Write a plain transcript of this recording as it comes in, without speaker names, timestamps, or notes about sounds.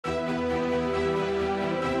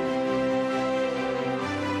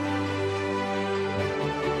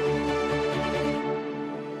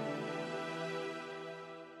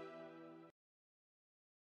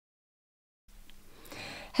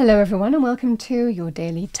Hello everyone and welcome to your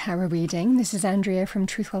daily tarot reading. This is Andrea from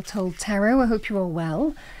Truth Well Told Tarot. I hope you're all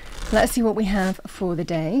well. Let's see what we have for the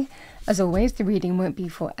day. As always, the reading won't be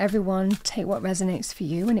for everyone. Take what resonates for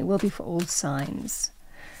you and it will be for all signs.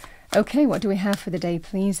 Okay, what do we have for the day,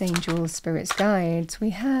 please? Angels, spirits, guides. We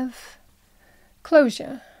have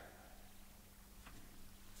closure.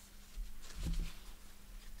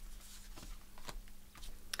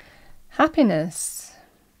 Happiness.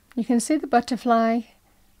 You can see the butterfly.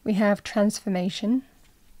 We have transformation.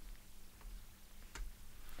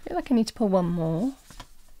 I feel like I need to pull one more.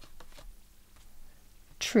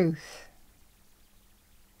 Truth.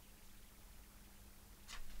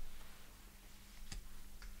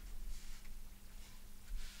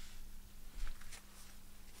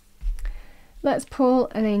 Let's pull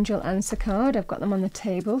an angel answer card. I've got them on the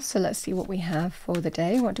table, so let's see what we have for the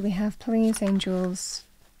day. What do we have, please, angels?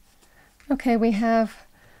 Okay, we have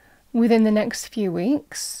within the next few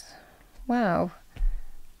weeks. Wow.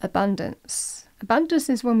 Abundance. Abundance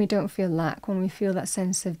is when we don't feel lack, when we feel that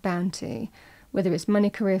sense of bounty, whether it's money,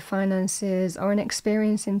 career, finances, or an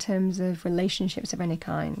experience in terms of relationships of any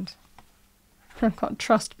kind. I've got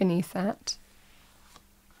trust beneath that.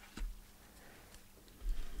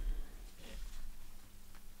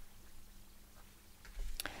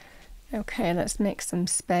 Okay, let's make some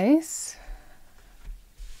space.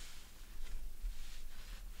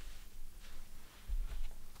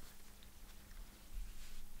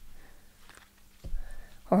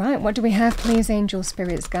 All right, what do we have, please, angel,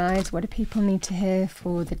 spirits, guides? What do people need to hear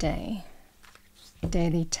for the day?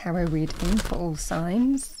 Daily tarot reading for all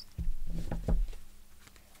signs.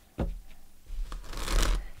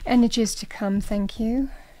 Energies to come, thank you.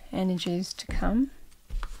 Energies to come.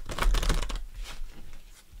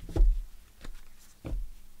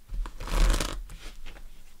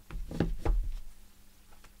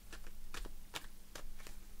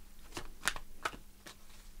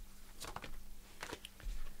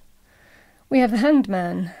 We have the Hanged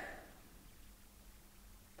Man.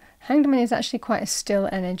 Hanged Man is actually quite a still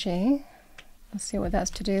energy. Let's see what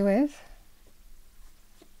that's to do with.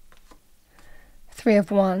 Three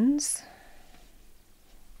of Wands.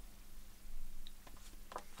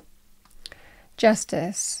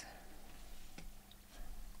 Justice.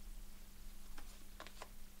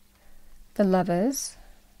 The Lovers.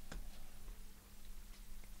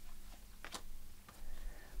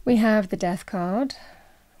 We have the Death card,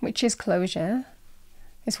 which is closure.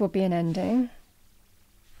 This will be an ending.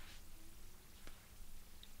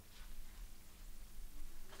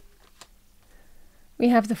 We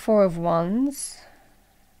have the Four of Wands.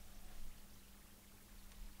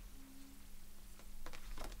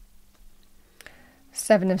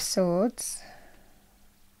 Seven of Swords.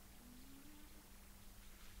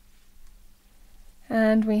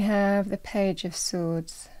 And we have the Page of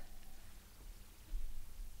Swords.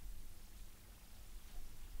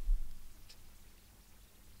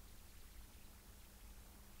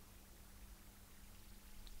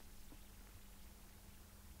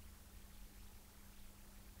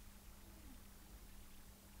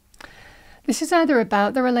 This is either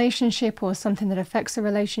about the relationship or something that affects the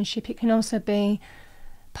relationship. It can also be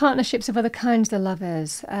partnerships of other kinds, the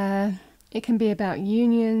Lovers. It can be about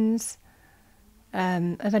unions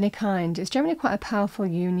of any kind. It's generally quite a powerful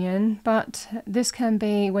union, but this can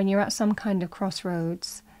be when you're at some kind of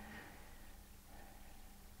crossroads.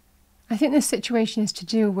 I think this situation is to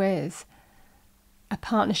do with a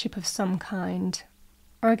partnership of some kind.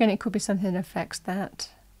 Or again, it could be something that affects that.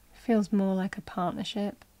 It feels more like a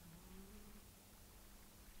partnership.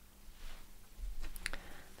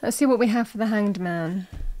 Let's see what we have for the Hanged Man.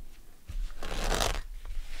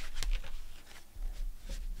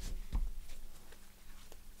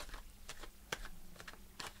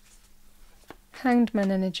 Hanged Man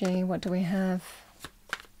energy, what do we have?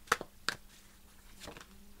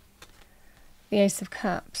 The Ace of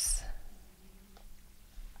Cups.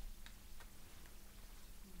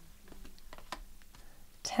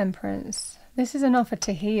 Temperance. This is an offer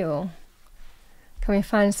to heal. Can we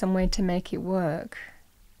find some way to make it work?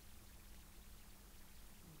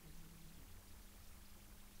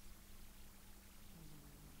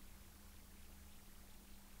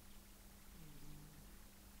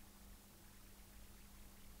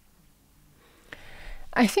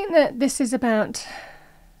 I think that this is about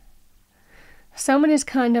someone is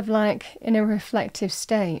kind of like in a reflective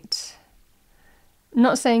state,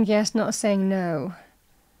 not saying yes, not saying no,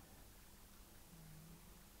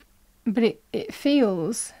 but it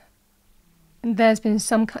feels there's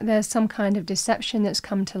some kind of deception that's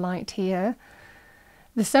come to light here.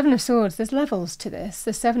 The Seven of Swords, there's levels to this.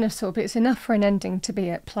 The Seven of Swords, but it's enough for an ending to be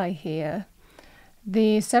at play here.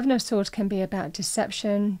 The Seven of Swords can be about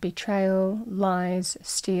deception, betrayal, lies,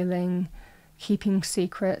 stealing, keeping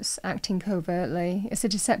secrets, acting covertly. It's a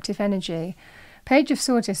deceptive energy. Page of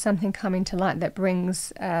Swords is something coming to light that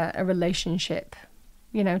brings a relationship,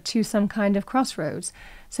 you know, to some kind of crossroads.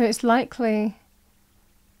 So it's likely,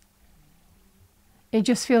 it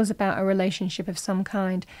just feels about a relationship of some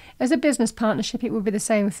kind. As a business partnership, it would be the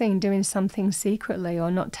same thing, doing something secretly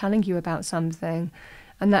or not telling you about something,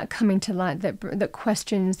 and that coming to light that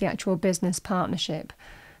questions the actual business partnership.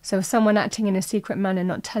 So someone acting in a secret manner,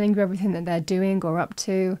 not telling you everything that they're doing or up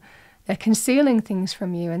to, they're concealing things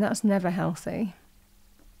from you, and that's never healthy.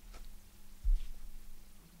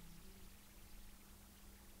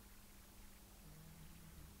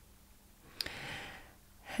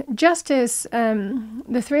 Justice,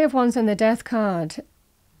 the Three of Wands and the Death card.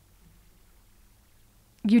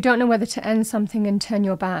 You don't know whether to end something and turn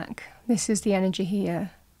your back. This is the energy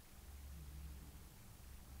here.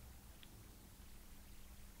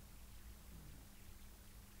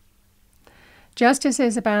 Justice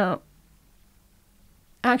is about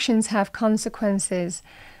actions have consequences.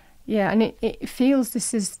 Yeah, and it feels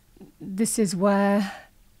this is where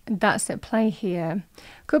that's at play here.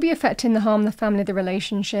 Could be affecting the home, the family, the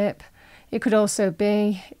relationship. It could also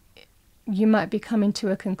be you might be coming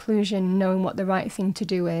to a conclusion, knowing what the right thing to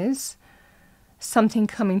do is. Something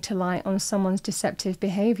coming to light on someone's deceptive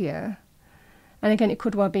behaviour. And again, it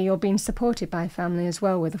could well be you're being supported by family as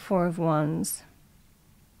well with the Four of Wands.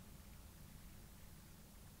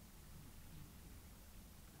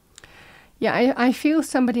 Yeah, I feel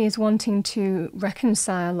somebody is wanting to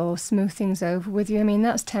reconcile or smooth things over with you. I mean,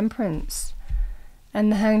 that's Temperance.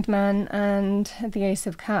 And the Hanged Man and the Ace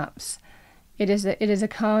of Cups. It is a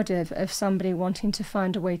card of somebody wanting to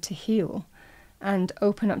find a way to heal and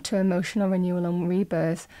open up to emotional renewal and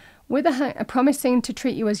rebirth, with a promising to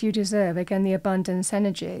treat you as you deserve. Again, the abundance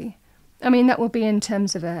energy. I mean, that will be in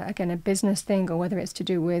terms of, a business thing, or whether it's to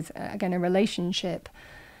do with, again, a relationship.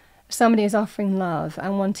 Somebody is offering love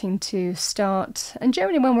and wanting to start, and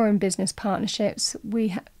generally when we're in business partnerships,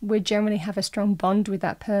 we generally have a strong bond with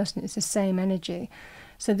that person. It's the same energy.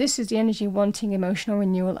 So this is the energy wanting emotional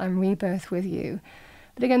renewal and rebirth with you.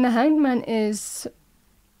 But again, the Hanged Man is,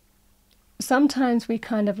 sometimes we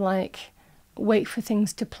kind of like wait for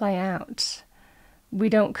things to play out. We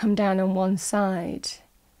don't come down on one side.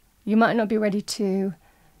 You might not be ready to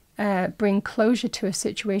bring closure to a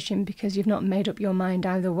situation because you've not made up your mind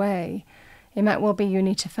either way. It might well be you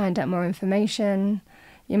need to find out more information.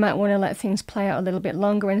 You might want to let things play out a little bit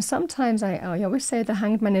longer. And sometimes I always say the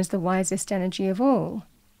Hanged Man is the wisest energy of all,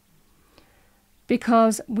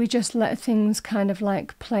 because we just let things kind of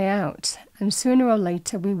like play out, and sooner or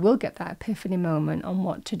later we will get that epiphany moment on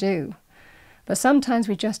what to do. But sometimes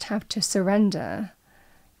we just have to surrender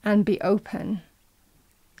and be open.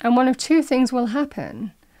 And one of two things will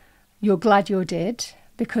happen. You're glad you did,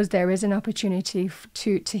 because there is an opportunity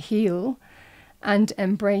to heal and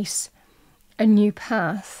embrace a new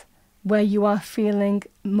path where you are feeling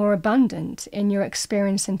more abundant in your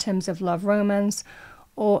experience in terms of love, romance,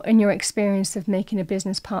 or in your experience of making a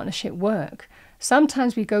business partnership work.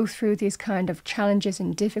 Sometimes we go through these kind of challenges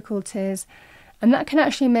and difficulties, and that can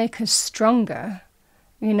actually make us stronger,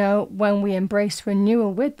 you know, when we embrace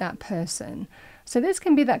renewal with that person. So this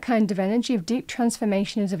can be that kind of energy of deep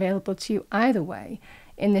transformation is available to you either way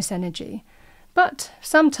in this energy. But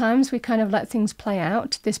sometimes we kind of let things play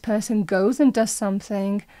out. This person goes and does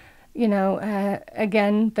something, you know,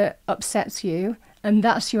 again, that upsets you, and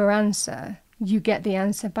that's your answer. You get the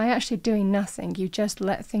answer by actually doing nothing. You just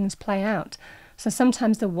let things play out. So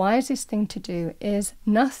sometimes the wisest thing to do is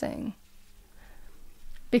nothing,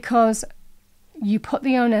 because you put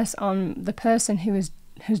the onus on the person who's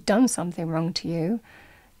done something wrong to you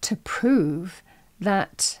to prove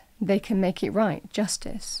that they can make it right.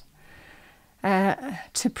 Justice.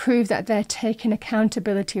 To prove that they're taking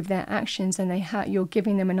accountability of their actions, and you're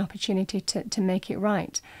giving them an opportunity to make it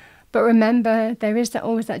right. But remember, there is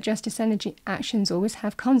always that justice energy. Actions always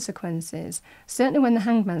have consequences, certainly when the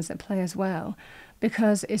Hanged Man's at play as well,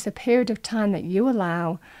 because it's a period of time that you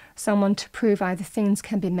allow someone to prove either things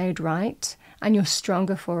can be made right and you're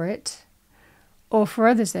stronger for it, or for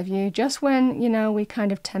others of you, just when, you know, we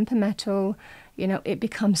kind of temperamental, you know, it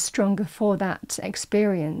becomes stronger for that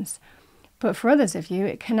experience. But for others of you,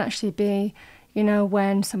 it can actually be, you know,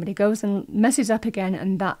 when somebody goes and messes up again,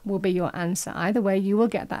 and that will be your answer. Either way, you will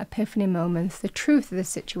get that epiphany moment, the truth of the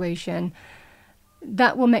situation.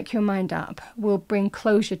 That will make your mind up, will bring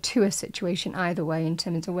closure to a situation either way, in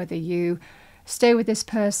terms of whether you stay with this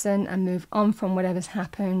person and move on from whatever's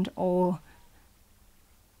happened, or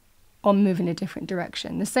move in a different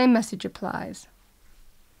direction. The same message applies.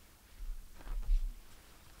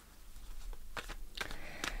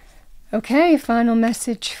 Okay, final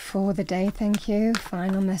message for the day. Thank you.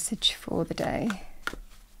 Final message for the day.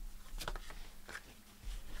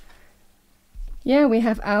 Yeah, we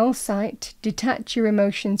have owl sight. Detach your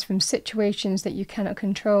emotions from situations that you cannot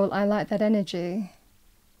control. I like that energy.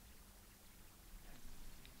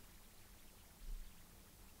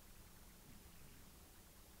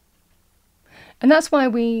 And that's why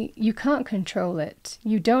you can't control it.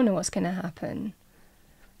 You don't know what's going to happen.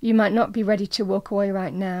 You might not be ready to walk away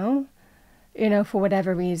right now, for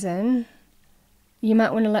whatever reason. You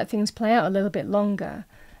might want to let things play out a little bit longer.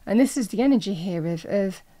 And this is the energy here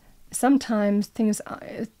of sometimes things,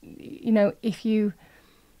 if you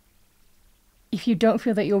don't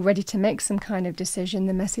feel that you're ready to make some kind of decision,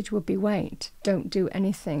 the message will be wait. Don't do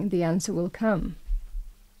anything. The answer will come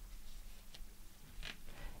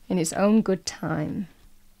in its own good time.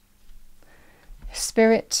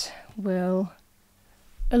 Spirit will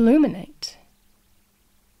illuminate.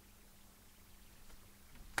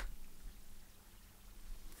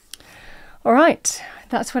 All right,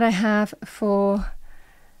 that's what I have for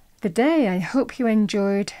the day. I hope you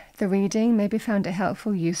enjoyed the reading, maybe found it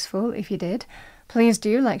helpful, useful. If you did, please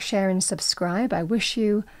do like, share and subscribe. I wish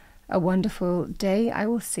you a wonderful day. I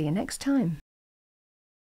will see you next time.